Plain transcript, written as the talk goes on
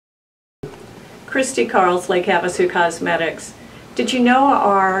Christy Carls, Lake Havasu Cosmetics. Did you know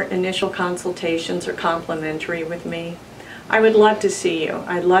our initial consultations are complimentary with me? I would love to see you.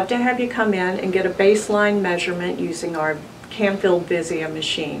 I'd love to have you come in and get a baseline measurement using our cam-filled Vizia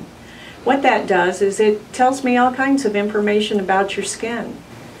machine. What that does is it tells me all kinds of information about your skin.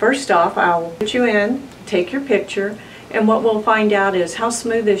 First off, I'll put you in, take your picture, and what we'll find out is how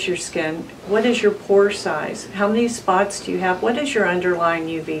smooth is your skin, what is your pore size, how many spots do you have, what is your underlying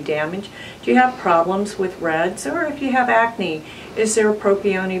UV damage, do you have problems with reds, or if you have acne, is there a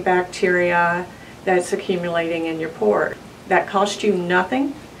propionibacteria that's accumulating in your pores? That costs you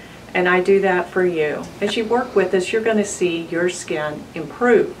nothing, and I do that for you. As you work with us, you're going to see your skin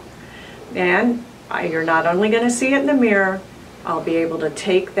improve. And you're not only going to see it in the mirror, I'll be able to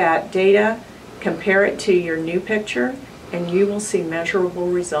take that data, compare it to your new picture, and you will see measurable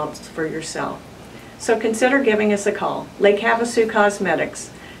results for yourself. So consider giving us a call. Lake Havasu Cosmetics,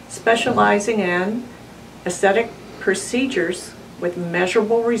 specializing in aesthetic procedures with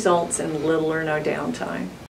measurable results and little or no downtime.